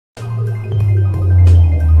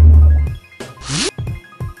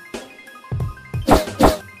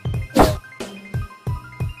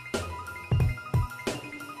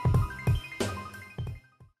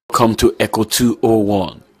Welcome to Echo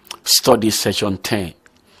 201, Study Session 10,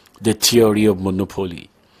 The Theory of Monopoly.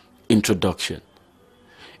 Introduction.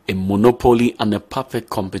 A monopoly and a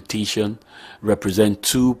perfect competition represent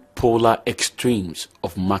two polar extremes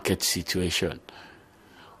of market situation.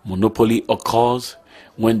 Monopoly occurs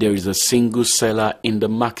when there is a single seller in the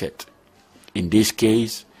market. In this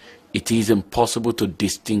case, it is impossible to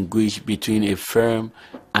distinguish between a firm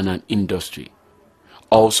and an industry.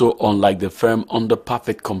 Also, unlike the firm under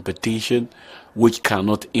perfect competition, which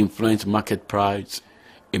cannot influence market price,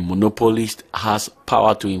 a monopolist has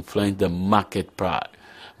power to influence the market price.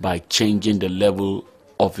 By changing the level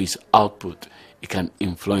of his output, it can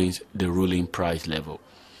influence the ruling price level.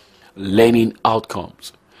 Learning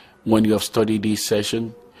outcomes. When you have studied this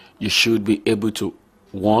session, you should be able to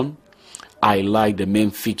 1. Highlight the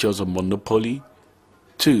main features of monopoly.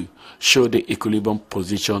 2. Show the equilibrium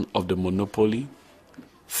position of the monopoly.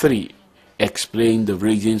 3. Explain the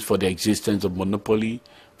reasons for the existence of monopoly.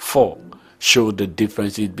 4. Show the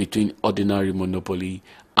differences between ordinary monopoly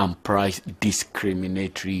and price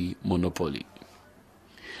discriminatory monopoly.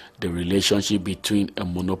 The relationship between a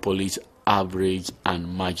monopoly's average and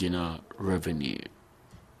marginal revenue.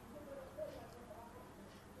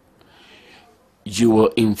 You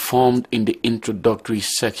were informed in the introductory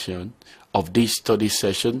section of this study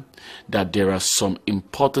session that there are some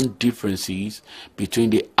important differences between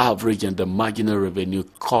the average and the marginal revenue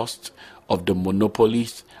cost of the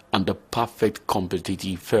monopolist and the perfect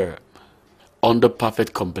competitive firm. Under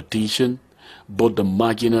perfect competition, both the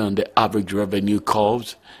marginal and the average revenue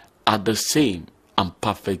curves are the same and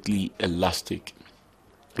perfectly elastic.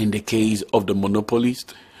 In the case of the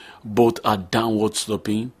monopolist, both are downward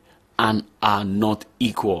sloping and are not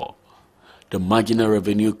equal. The marginal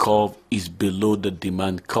revenue curve is below the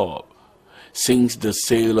demand curve. Since the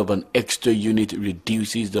sale of an extra unit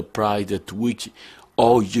reduces the price at which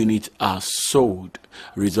all units are sold,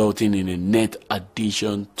 resulting in a net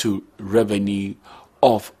addition to revenue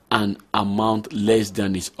of an amount less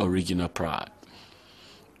than its original price.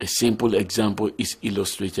 A simple example is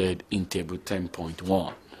illustrated in Table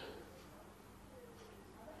 10.1.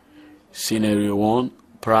 Scenario 1,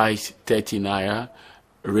 price 30 naira,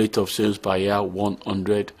 rate of sales per year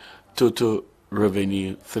 100, total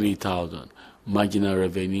revenue 3,000, marginal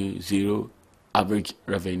revenue 0, average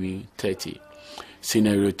revenue 30.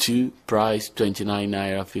 Scenario 2, price 29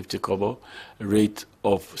 naira 50 kobo, rate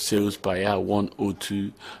of sales per year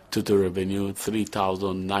 102, total revenue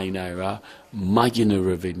 3,009 naira, marginal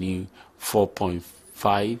revenue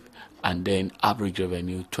 4.5, and then average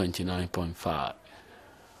revenue 29.5.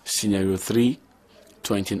 Scenario 3,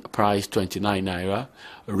 price 29 naira,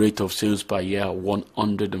 rate of sales per year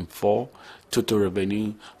 104, total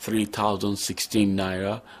revenue 3,016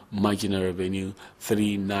 naira, marginal revenue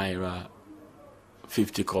 3 naira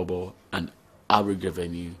 50 kobo, and average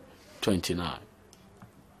revenue 29.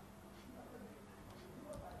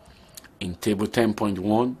 In Table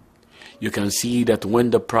 10.1, you can see that when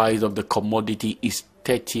the price of the commodity is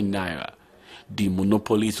 30 naira, the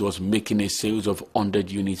monopolist was making a sales of 100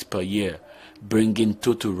 units per year, bringing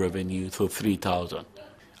total revenue to 3,000.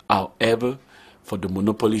 However, for the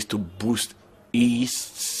monopolist to boost his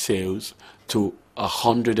sales to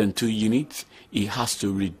 102 units, he has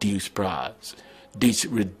to reduce price. This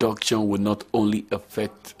reduction will not only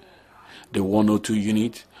affect the 102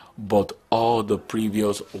 units, but all the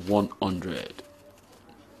previous 100.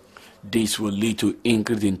 This will lead to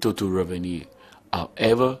increase in total revenue.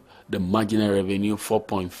 However, the marginal revenue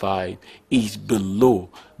 4.5 is below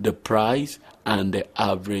the price and the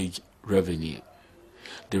average revenue.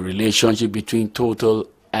 The relationship between total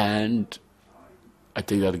and,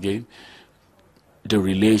 the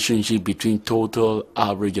relationship between total,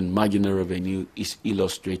 average, and marginal revenue is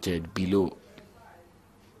illustrated below.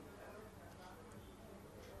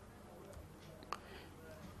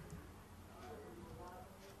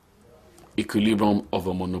 Equilibrium of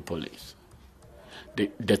a monopolist.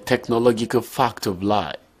 The technological fact of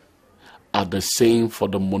life are the same for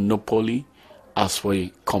the monopoly as for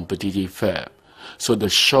a competitive firm. So the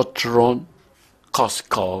short-run cost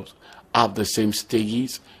curves have the same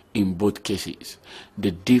stages in both cases.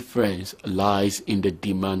 The difference lies in the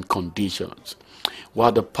demand conditions.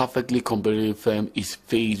 While the perfectly competitive firm is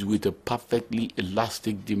faced with a perfectly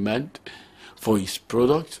elastic demand for its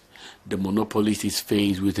products, the monopolist is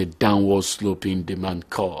faced with a downward sloping demand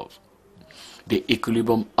curve. The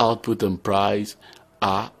equilibrium output and price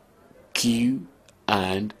are Q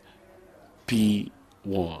and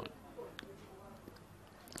P1.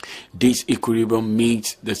 This equilibrium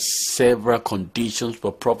meets the several conditions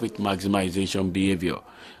for profit maximization behavior.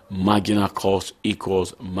 Marginal cost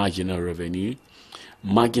equals marginal revenue.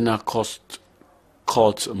 Marginal cost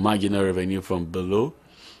cuts marginal revenue from below,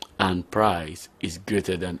 and price is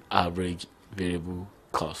greater than average variable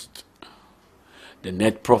cost. The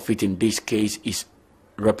net profit in this case is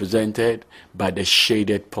represented by the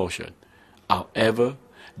shaded portion. However,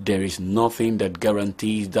 there is nothing that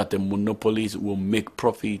guarantees that the monopolist will make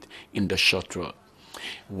profit in the short run.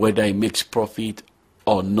 Whether it makes profit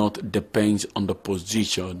or not depends on the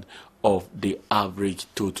position of the average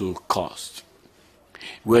total cost.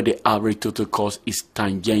 Where the average total cost is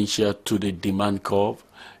tangential to the demand curve,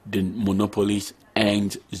 the monopolist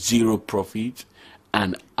earns zero profit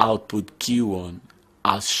and output Q1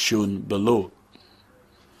 as shown below.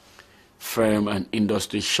 Firm and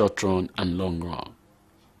industry short run and long run.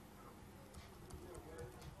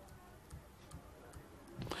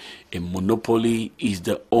 A monopoly is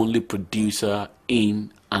the only producer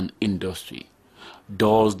in an industry.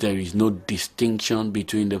 Thus, there is no distinction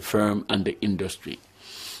between the firm and the industry.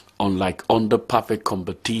 Unlike under perfect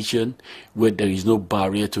competition, where there is no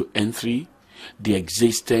barrier to entry, the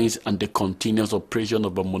existence and the continuous operation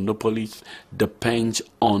of a monopolist depends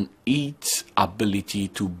on its ability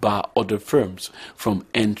to bar other firms from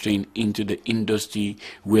entering into the industry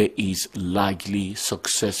where it is largely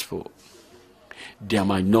successful. There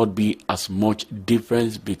might not be as much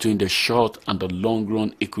difference between the short and the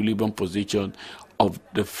long-run equilibrium position of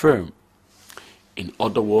the firm. In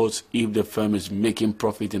other words, if the firm is making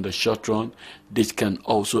profit in the short run, this can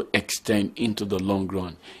also extend into the long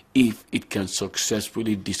run if it can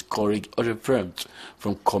successfully discourage other firms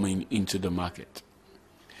from coming into the market.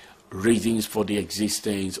 Reasons for the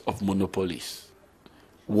existence of monopolies.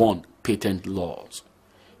 1. Patent laws.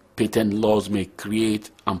 Patent laws may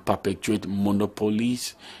create and perpetuate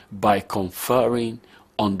monopolies by conferring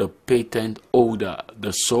on the patent holder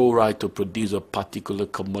the sole right to produce a particular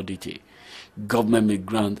commodity. Government may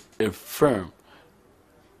grant a firm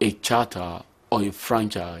a charter or a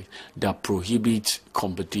franchise that prohibits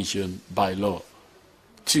competition by law.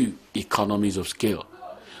 2. Economies of scale.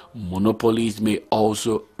 Monopolies may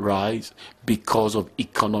also rise because of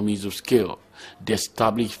economies of scale. The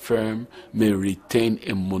established firm may retain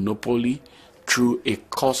a monopoly through a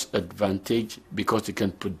cost advantage because it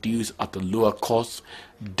can produce at a lower cost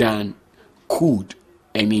than could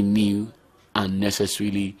any new and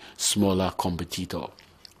necessarily smaller competitor.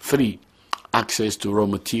 3. Access to raw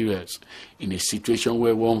materials. In a situation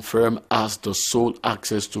where one firm has the sole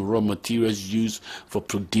access to raw materials used for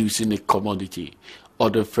producing a commodity,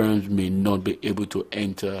 other firms may not be able to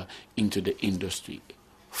enter into the industry.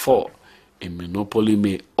 4. A monopoly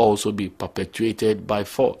may also be perpetuated by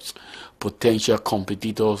force. Potential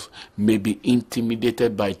competitors may be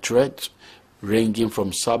intimidated by threats ranging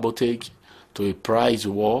from sabotage to a price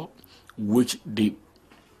war, which the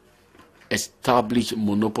established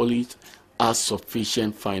monopolist has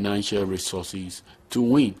sufficient financial resources to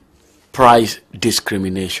win. Price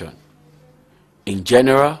discrimination. In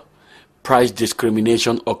general, price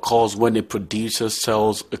discrimination occurs when a producer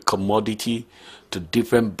sells a commodity to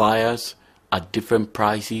different buyers at different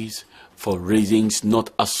prices for reasons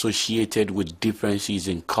not associated with differences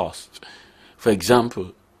in cost. For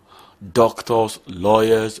example, doctors,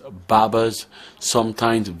 lawyers, barbers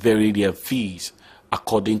sometimes vary their fees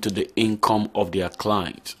according to the income of their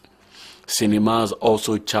clients. Cinemas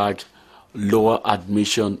also charge lower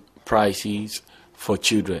admission prices for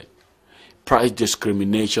children. Price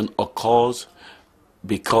discrimination occurs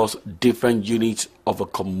because different units of a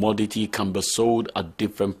commodity can be sold at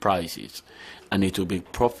different prices, and it will be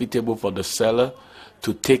profitable for the seller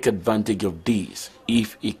to take advantage of this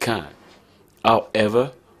if he can.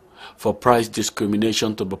 However, for price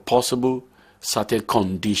discrimination to be possible, certain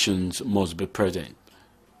conditions must be present.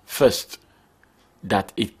 First,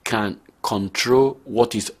 that it can control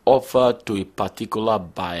what is offered to a particular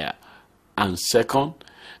buyer, and second,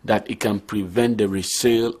 that it can prevent the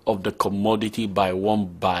resale of the commodity by one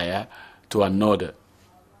buyer to another.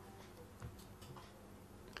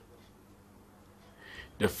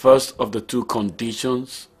 The first of the two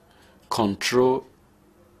conditions, control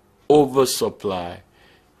over supply,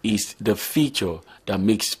 is the feature that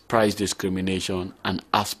makes price discrimination an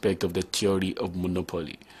aspect of the theory of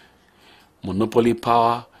monopoly. Monopoly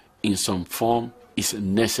power in some form is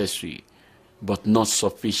necessary but not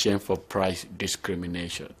sufficient for price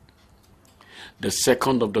discrimination. The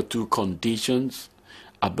second of the two conditions,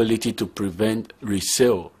 ability to prevent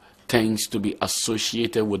resale, tends to be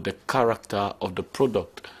associated with the character of the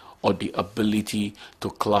product or the ability to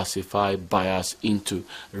classify buyers into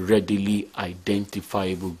readily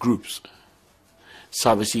identifiable groups.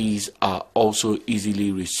 Services are also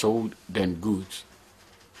easily resold than goods.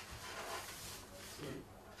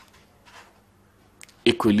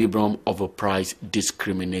 Equilibrium of a price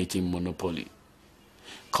discriminating monopoly.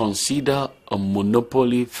 Consider a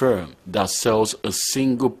monopoly firm that sells a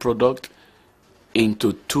single product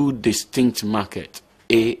into two distinct markets,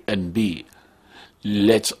 A and B.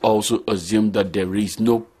 Let's also assume that there is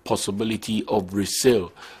no possibility of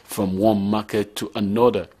resale from one market to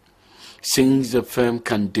another. Since the firm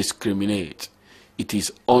can discriminate, it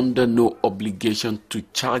is under no obligation to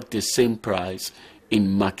charge the same price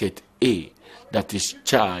in market A that is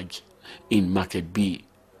charged in market B.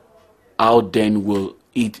 How then will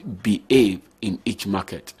it behave in each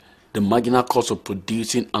market? The marginal cost of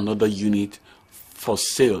producing another unit for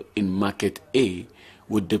sale in market A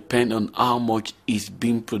would depend on how much is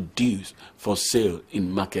being produced for sale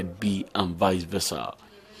in market B and vice versa.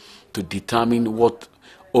 To determine what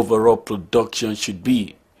overall production should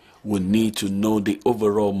be, we need to know the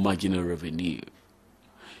overall marginal revenue.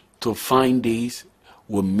 To find this,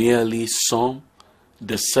 we merely sum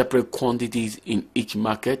the separate quantities in each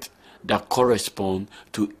market that correspond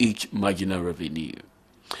to each marginal revenue.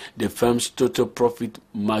 The firm's total profit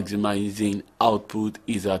maximizing output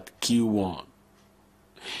is at Q1,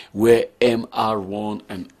 where MR1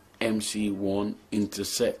 and MC1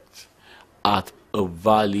 intersect at a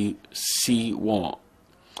value C1.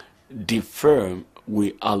 The firm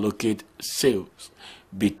will allocate sales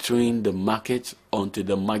between the markets until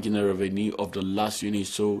the marginal revenue of the last unit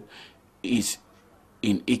sold is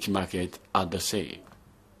in each market are the same.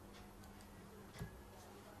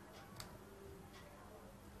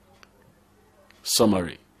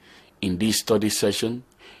 Summary. In this study session,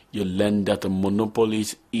 you learn that a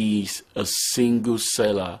monopolist is a single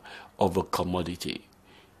seller of a commodity.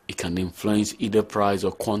 It can influence either price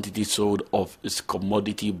or quantity sold of its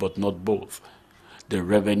commodity, but not both. The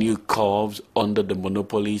revenue curves under the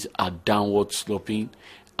monopolies are downward sloping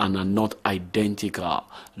and are not identical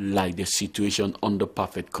like the situation under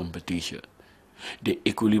perfect competition. The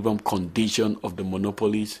equilibrium condition of the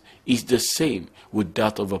monopolies is the same with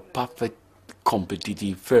that of a perfect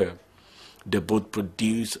competitive firm. They both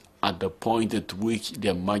produce at the point at which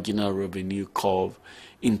their marginal revenue curve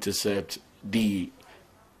intercepts the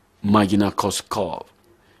marginal cost curve.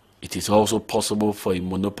 It is also possible for a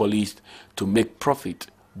monopolist to make profit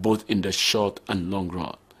both in the short and long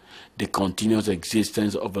run. The continuous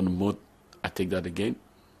existence of a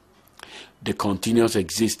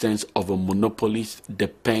monopolist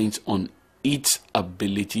depends on its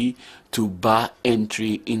ability to bar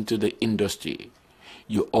entry into the industry.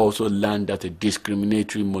 You also learn that a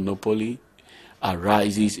discriminatory monopoly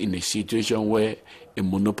arises in a situation where a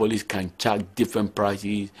monopolist can charge different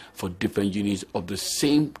prices for different units of the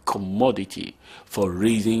same commodity for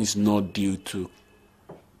reasons not due to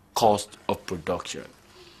cost of production.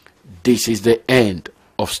 This is the end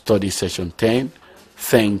of study session 10.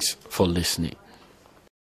 Thanks for listening.